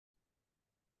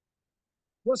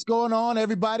What's going on,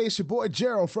 everybody? It's your boy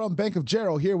Gerald from Bank of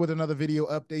Gerald here with another video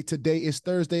update. Today is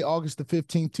Thursday, August the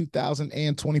 15th,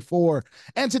 2024.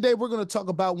 And today we're going to talk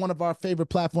about one of our favorite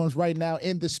platforms right now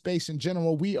in the space in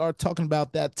general. We are talking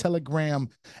about that Telegram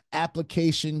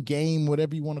application, game,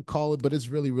 whatever you want to call it, but it's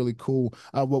really, really cool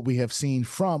what we have seen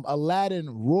from Aladdin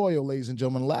Royal, ladies and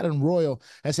gentlemen. Aladdin Royal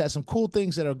has had some cool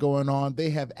things that are going on.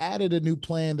 They have added a new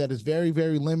plan that is very,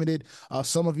 very limited.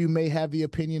 Some of you may have the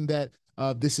opinion that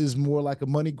this is more like a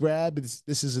money grab.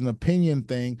 This is an opinion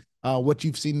thing. What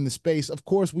you've seen in the space. Of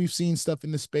course, we've seen stuff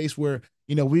in the space where,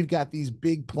 we've got these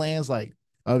big plans like,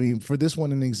 I mean, for this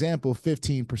one, an example,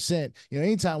 15%.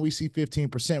 Anytime we see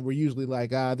 15%, we're usually like,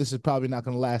 this is probably not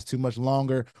going to last too much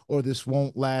longer, or this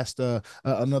won't last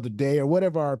another day, or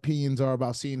whatever our opinions are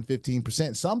about seeing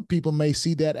 15%. Some people may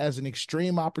see that as an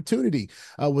extreme opportunity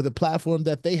with a platform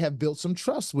that they have built some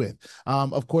trust with.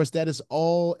 Of course, that is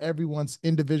all everyone's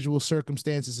individual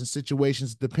circumstances and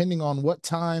situations, depending on what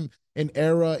time and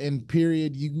era and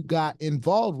period you got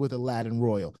involved with Aladdin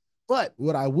Royal. But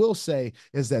what I will say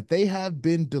is that they have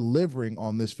been delivering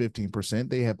on this 15%.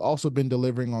 They have also been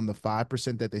delivering on the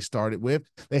 5% that they started with.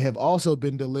 They have also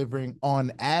been delivering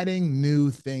on adding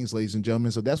new things, ladies and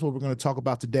gentlemen. So that's what we're going to talk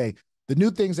about today. The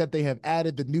new things that they have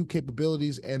added, the new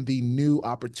capabilities, and the new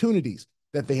opportunities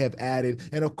that they have added.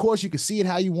 And of course, you can see it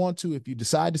how you want to. If you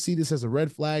decide to see this as a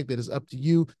red flag, that is up to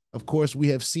you. Of course, we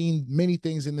have seen many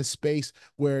things in this space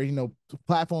where,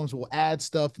 platforms will add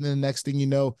stuff, and then the next thing you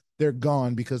know, they're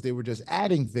gone because they were just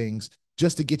adding things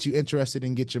just to get you interested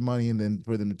and get your money and then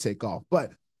for them to take off.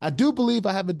 But I do believe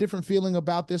I have a different feeling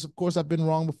about this. Of course, I've been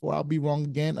wrong before. I'll be wrong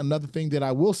again. Another thing that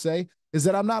I will say is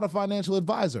that I'm not a financial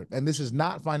advisor. And this is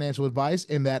not financial advice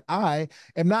in that I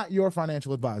am not your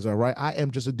financial advisor, right? I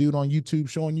am just a dude on YouTube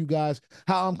showing you guys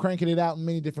how I'm cranking it out in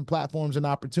many different platforms and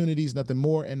opportunities, nothing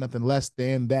more and nothing less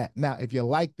than that. Now, if you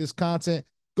like this content,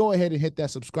 go ahead and hit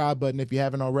that subscribe button if you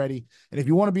haven't already. And if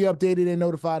you want to be updated and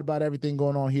notified about everything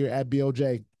going on here at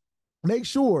BOJ, make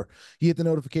sure you hit the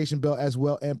notification bell as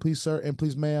well. And please, sir, and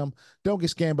please, ma'am, don't get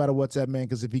scammed by the WhatsApp man,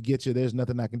 because if he gets you, there's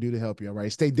nothing I can do to help you. All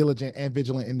right. Stay diligent and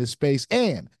vigilant in this space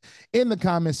and in the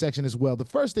comment section as well. The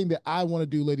first thing that I want to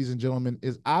do, ladies and gentlemen,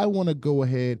 is I want to go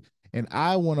ahead and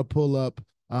I want to pull up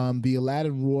the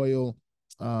Aladdin Royal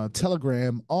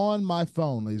Telegram on my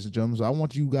phone, ladies and gentlemen. So I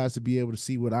want you guys to be able to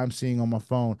see what I'm seeing on my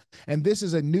phone. And this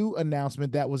is a new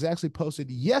announcement that was actually posted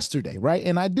yesterday, right?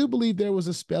 And I do believe there was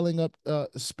a spelling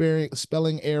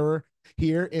error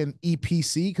here in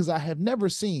EPC, because I have never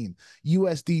seen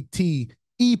USDT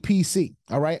EPC.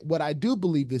 All right. What I do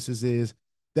believe this is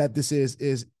that this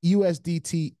is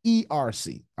USDT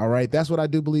ERC. All right. That's what I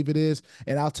do believe it is.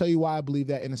 And I'll tell you why I believe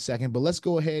that in a second. But let's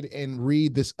go ahead and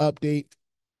read this update.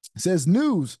 It says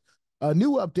news, a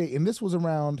new update, and this was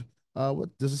around, what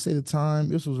does it say the time?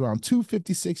 This was around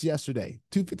 2:56 yesterday,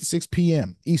 2:56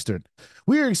 p.m. Eastern.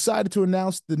 We are excited to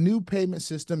announce the new payment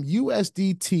system,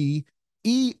 USDT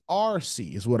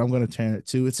ERC is what I'm going to turn it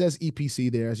to. It says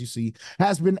EPC there, as you see,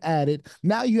 has been added.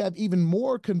 Now you have even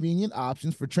more convenient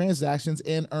options for transactions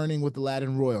and earning with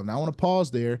Aladdin Royal. Now I want to pause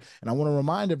there, and I want to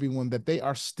remind everyone that they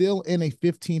are still in a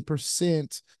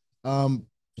 15%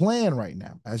 plan right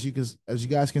now. As you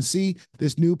guys can see,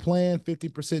 this new plan,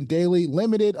 50% daily,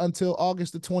 limited until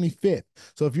August the 25th.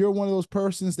 So if you're one of those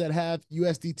persons that have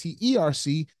USDT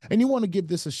ERC and you want to give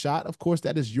this a shot, of course,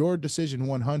 that is your decision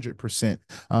 100%.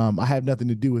 I have nothing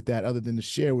to do with that other than to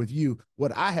share with you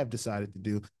what I have decided to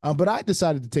do. But I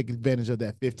decided to take advantage of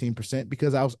that 15%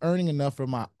 because I was earning enough from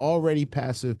my already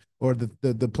passive, or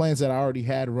the plans that I already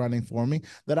had running for me,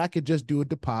 that I could just do a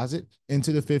deposit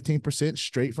into the 15%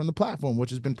 straight from the platform, which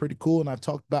has been pretty cool. And I've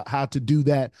talked about how to do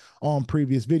that on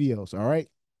previous videos. All right.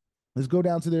 Let's go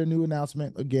down to their new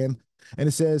announcement again. And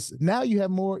it says, now you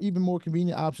have even more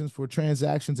convenient options for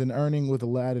transactions and earning with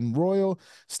Aladdin Royal.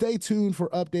 Stay tuned for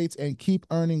updates and keep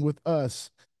earning with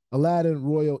us. Aladdin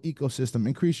Royal ecosystem.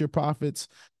 Increase your profits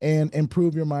and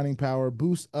improve your mining power.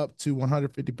 Boost up to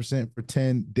 150% for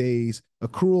 10 days.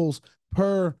 Accruals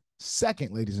per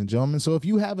second, ladies and gentlemen. So if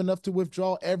you have enough to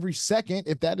withdraw every second,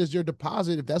 if that is your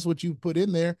deposit, if that's what you put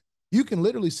in there, you can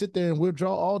literally sit there and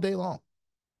withdraw all day long.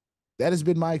 That has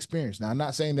been my experience. Now, I'm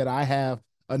not saying that I have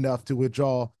enough to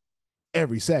withdraw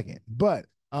every second, but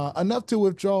enough to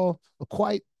withdraw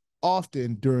quite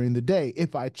often during the day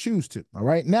if I choose to. All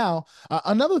right. Now,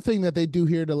 another thing that they do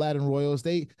here at Aladdin Royal is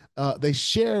they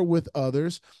share with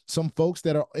others, some folks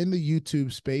that are in the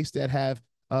YouTube space that have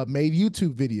made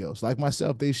YouTube videos. Like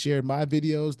myself, they shared my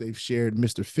videos. They've shared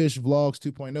Mr. Fish Vlogs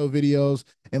 2.0 videos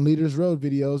and Leaders Road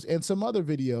videos and some other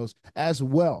videos as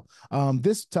well.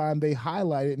 This time they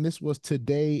highlighted, and this was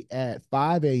today at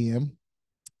 5 a.m.,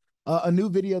 A new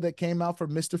video that came out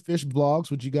from Mr. Fish Blogs,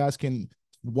 which you guys can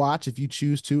watch if you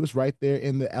choose to. It's right there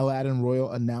in the Aladdin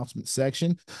Royal announcement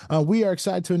section. We are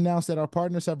excited to announce that our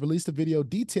partners have released a video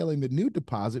detailing the new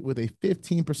deposit with a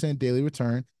 15% daily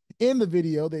return. In the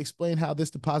video, they explain how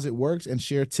this deposit works and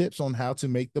share tips on how to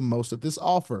make the most of this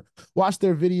offer. Watch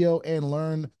their video and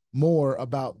learn more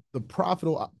about the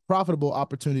profitable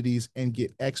opportunities and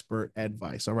get expert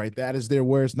advice. All right, that is their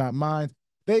words, not mine.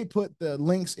 They put the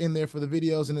links in there for the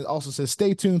videos, and it also says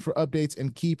stay tuned for updates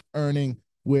and keep earning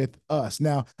with us.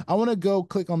 Now, I want to go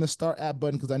click on the Start App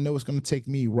button because I know it's going to take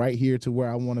me right here to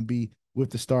where I want to be with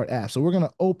the Start App. So we're going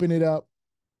to open it up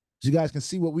so you guys can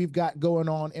see what we've got going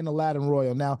on in Aladdin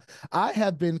Royal. Now, I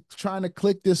have been trying to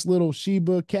click this little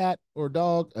Shiba cat or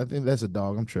dog. I think that's a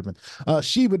dog. I'm tripping.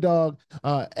 Shiba dog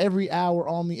every hour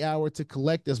on the hour to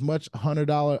collect as much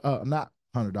 $100, not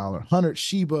 $100, 100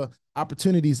 Shiba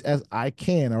opportunities as I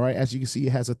can. All right. As you can see,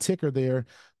 it has a ticker there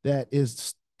that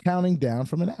is counting down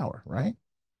from an hour, right?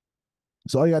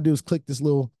 So all you gotta do is click this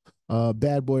little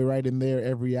bad boy right in there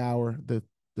every hour. The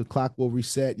clock will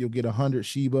reset. You'll get 100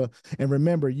 Shiba. And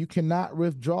remember, you cannot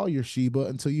withdraw your Shiba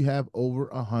until you have over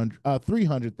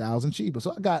 300,000 Shiba.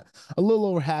 So I got a little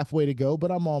over halfway to go,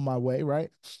 but I'm on my way, right?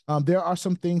 There are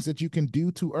some things that you can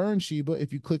do to earn Shiba.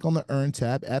 If you click on the Earn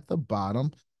tab at the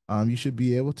bottom, you should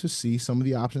be able to see some of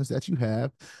the options that you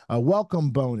have. Welcome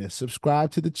bonus, subscribe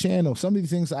to the channel. Some of these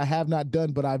things I have not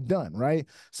done, but I've done, right?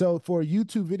 So for a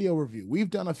YouTube video review, we've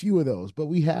done a few of those, but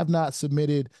we have not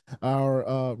submitted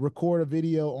our record a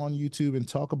video on YouTube and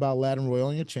talk about Aladdin Royal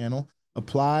on your channel.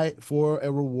 Apply for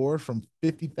a reward from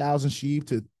 50,000 sheep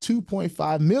to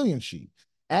 2.5 million sheep.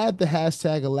 Add the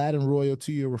hashtag Aladdin Royal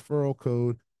to your referral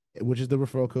code, which is the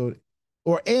referral code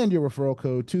and your referral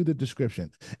code to the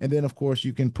description. And then, of course,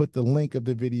 you can put the link of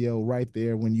the video right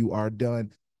there when you are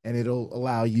done, and it'll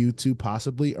allow you to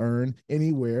possibly earn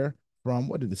anywhere from,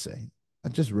 what did it say? I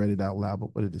just read it out loud,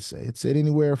 but what did it say? It said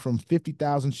anywhere from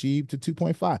 50,000 sheep to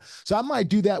 2.5. So I might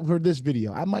do that for this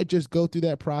video. I might just go through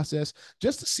that process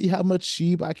just to see how much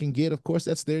sheep I can get. Of course,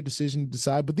 that's their decision to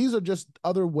decide, but these are just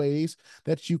other ways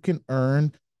that you can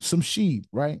earn some sheep,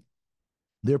 right?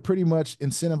 They're pretty much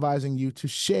incentivizing you to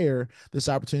share this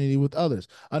opportunity with others.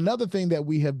 Another thing that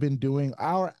we have been doing,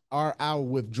 our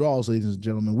withdrawals, ladies and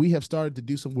gentlemen, we have started to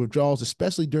do some withdrawals,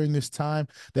 especially during this time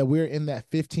that we're in that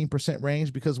 15%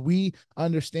 range, because we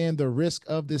understand the risk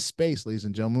of this space, ladies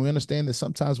and gentlemen. We understand that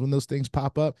sometimes when those things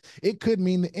pop up, it could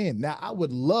mean the end. Now, I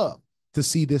would love to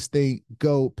see this thing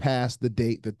go past the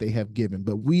date that they have given,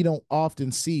 but we don't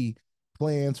often see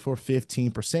plans for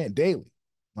 15% daily.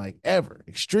 Like ever.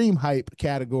 Extreme hype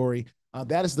category.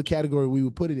 That is the category we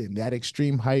would put it in, that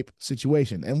extreme hype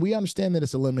situation. And we understand that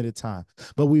it's a limited time,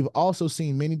 but we've also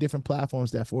seen many different platforms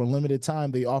that for a limited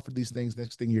time, they offer these things.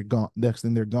 Next thing you're gone. Next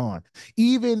thing they're gone.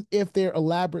 Even if they're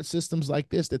elaborate systems like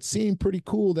this that seem pretty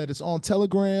cool, that it's on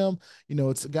Telegram, you know,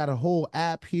 it's got a whole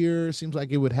app here. Seems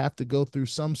like it would have to go through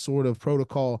some sort of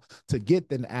protocol to get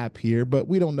an app here, but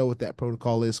we don't know what that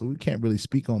protocol is, so we can't really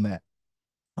speak on that.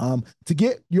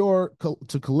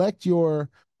 To collect your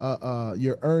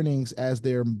earnings as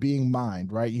they're being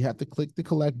mined, right? You have to click the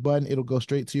collect button. It'll go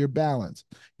straight to your balance.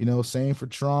 You know, same for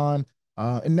Tron.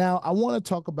 And now I want to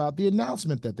talk about the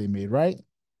announcement that they made, right?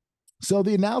 So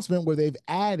the announcement where they've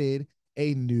added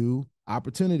a new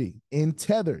opportunity in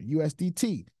Tether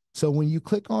USDT. So when you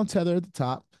click on Tether at the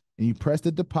top and you press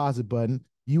the deposit button,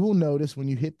 you will notice when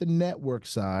you hit the network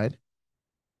side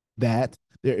that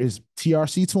there is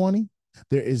TRC20,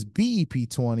 there is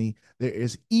BEP20, there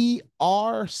is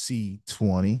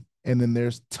ERC20, and then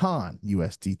there's TON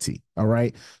USDT. All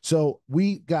right. So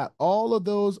we got all of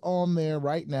those on there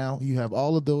right now. You have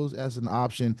all of those as an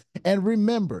option. And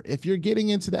remember, if you're getting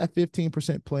into that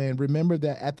 15% plan, remember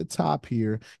that at the top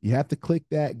here, you have to click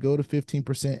that, go to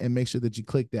 15%, and make sure that you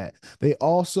click that. They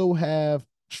also have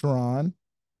Tron.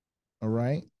 All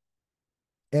right.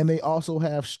 And they also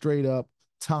have straight up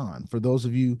TON. For those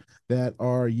of you that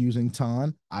are using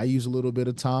TON, I use a little bit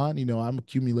of TON. You know, I'm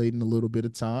accumulating a little bit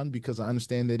of TON because I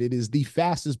understand that it is the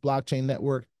fastest blockchain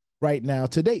network right now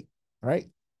to date, right?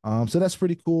 So that's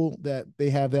pretty cool that they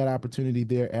have that opportunity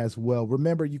there as well.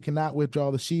 Remember, you cannot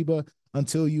withdraw the Shiba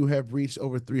until you have reached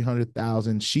over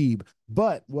 300,000 SHIB.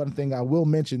 But one thing I will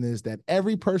mention is that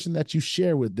every person that you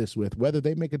share this with, whether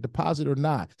they make a deposit or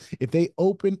not, if they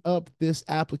open up this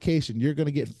application, you're going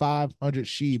to get 500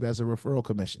 SHIB as a referral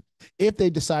commission. If they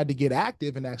decide to get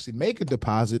active and actually make a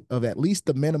deposit of at least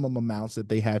the minimum amounts that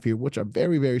they have here, which are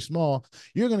very, very small,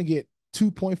 you're going to get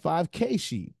 2.5K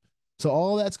SHIB. So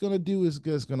all that's going to do is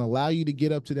going to allow you to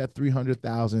get up to that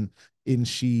 300,000 in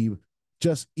SHIB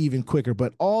just even quicker.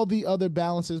 But all the other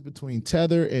balances between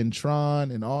Tether and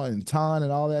Tron and TON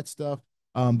and all that stuff,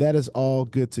 that is all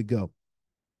good to go.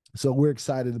 So we're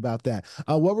excited about that.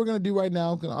 What we're going to do right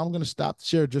now, I'm going to stop the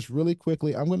share just really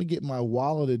quickly. I'm going to get my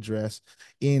wallet address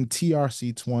in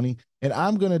TRC20, and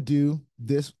I'm going to do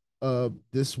this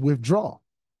withdrawal.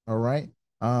 All right.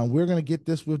 We're going to get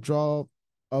this withdrawal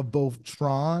of both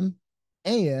Tron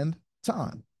and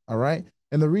TON. All right.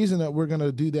 And the reason that we're going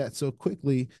to do that so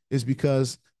quickly is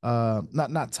because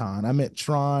not TON, I meant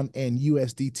Tron and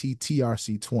USDT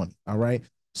TRC20. All right.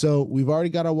 So we've already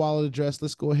got our wallet address.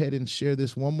 Let's go ahead and share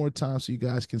this one more time so you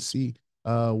guys can see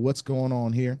what's going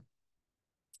on here.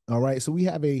 All right. So we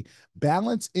have a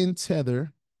balance in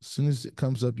Tether. As soon as it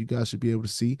comes up, you guys should be able to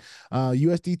see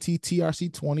USDT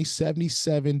TRC20,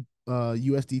 77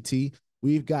 USDT.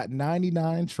 We've got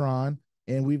 99 Tron,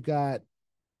 and we've got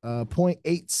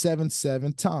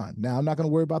 0.877 TON. Now, I'm not going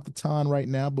to worry about the TON right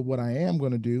now, but what I am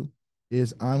going to do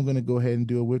is I'm going to go ahead and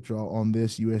do a withdrawal on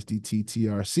this USDT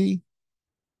TRC.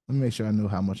 Let me make sure I know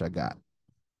how much I got.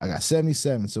 I got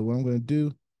 77. So what I'm going to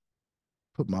do,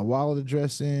 put my wallet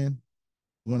address in.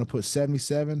 I'm going to put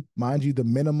 77. Mind you, the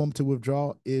minimum to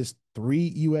withdraw is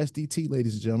 3 USDT,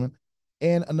 ladies and gentlemen.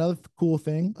 And another cool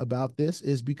thing about this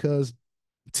is because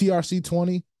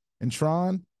TRC20 and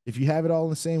Tron, if you have it all in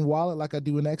the same wallet like I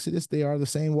do in Exodus, they are the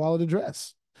same wallet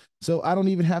address. So I don't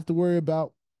even have to worry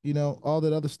about, you know, all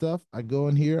that other stuff. I go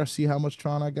in here, I see how much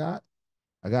Tron I got.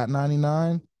 I got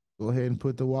 99. Go ahead and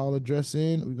put the wallet address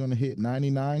in. We're going to hit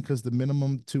 99 because the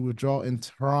minimum to withdraw in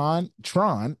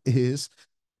Tron is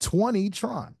 20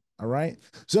 Tron. All right.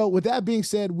 So with that being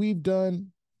said, we've done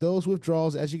those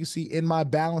withdrawals. As you can see in my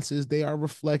balances, they are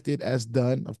reflected as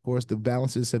done. Of course, the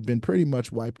balances have been pretty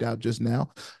much wiped out just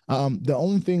now. The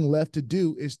only thing left to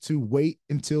do is to wait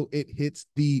until it hits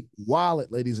the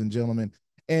wallet, ladies and gentlemen.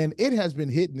 And it has been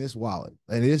hitting this wallet,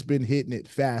 and it's been hitting it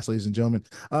fast, ladies and gentlemen.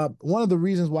 One of the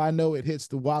reasons why I know it hits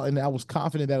the wallet, and I was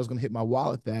confident that I was going to hit my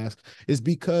wallet fast, is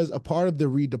because a part of the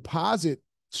redeposit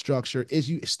structure is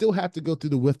you still have to go through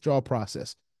the withdrawal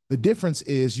process. The difference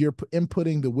is you're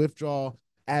inputting the withdrawal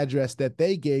address that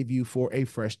they gave you for a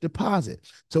fresh deposit.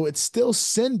 So it's still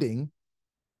sending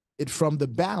it from the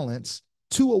balance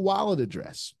to a wallet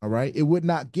address. All right. It would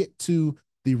not get to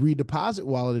the redeposit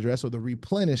wallet address, or the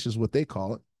replenish is what they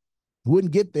call it.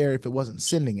 Wouldn't get there if it wasn't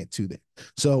sending it to them.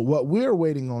 So what we're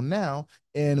waiting on now,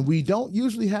 and we don't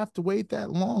usually have to wait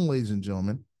that long, ladies and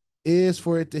gentlemen, is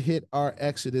for it to hit our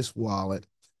Exodus wallet.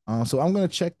 So I'm going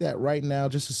to check that right now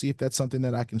just to see if that's something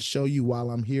that I can show you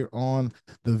while I'm here on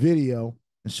the video,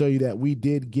 and show you that we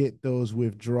did get those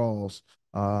withdrawals.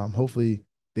 Hopefully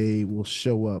they will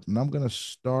show up. And I'm going to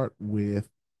start with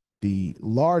the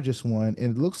largest one,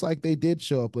 and it looks like they did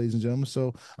show up, ladies and gentlemen.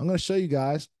 So I'm going to show you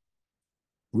guys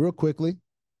real quickly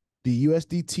the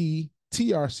USDT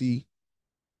TRC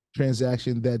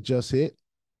transaction that just hit.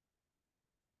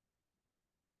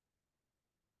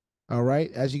 All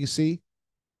right, as you can see,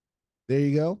 there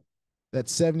you go.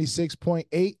 That's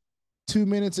 76.8. 2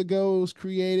 minutes ago it was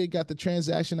created, got the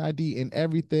transaction ID and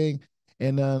everything.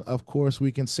 And of course,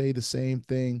 we can say the same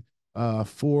thing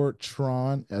for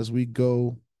Tron as we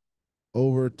go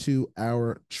over to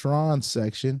our Tron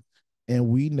section, and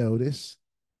we notice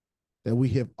that we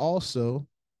have also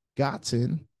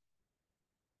gotten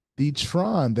the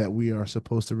Tron that we are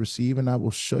supposed to receive, and I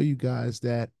will show you guys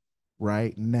that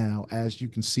right now. As you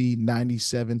can see,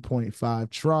 97.5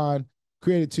 Tron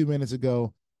created 2 minutes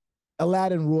ago.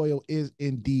 Aladdin Royal is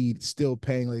indeed still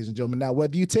paying, ladies and gentlemen. Now,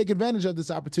 whether you take advantage of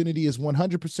this opportunity is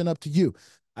 100% up to you.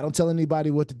 I don't tell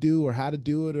anybody what to do or how to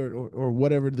do it, or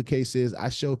whatever the case is. I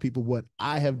show people what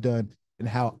I have done and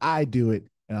how I do it,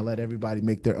 and I let everybody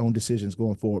make their own decisions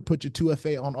going forward. Put your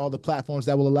 2FA on all the platforms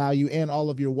that will allow you, and all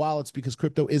of your wallets, because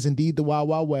crypto is indeed the wild,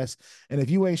 wild west. And if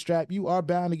you ain't strapped, you are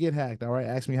bound to get hacked. All right,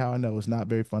 ask me how I know. It's not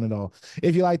very fun at all.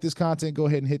 If you like this content, go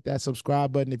ahead and hit that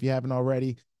subscribe button if you haven't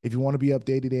already. If you want to be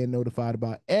updated and notified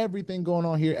about everything going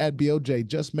on here at BOJ,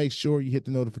 just make sure you hit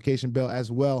the notification bell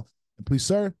as well. And please,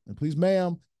 sir, and please,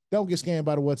 ma'am, don't get scammed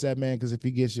by the WhatsApp man, because if he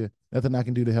gets you, nothing I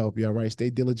can do to help you. All right, stay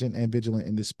diligent and vigilant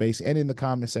in this space and in the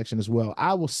comment section as well.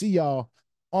 I will see y'all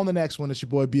on the next one. It's your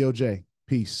boy BOJ.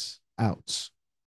 Peace out.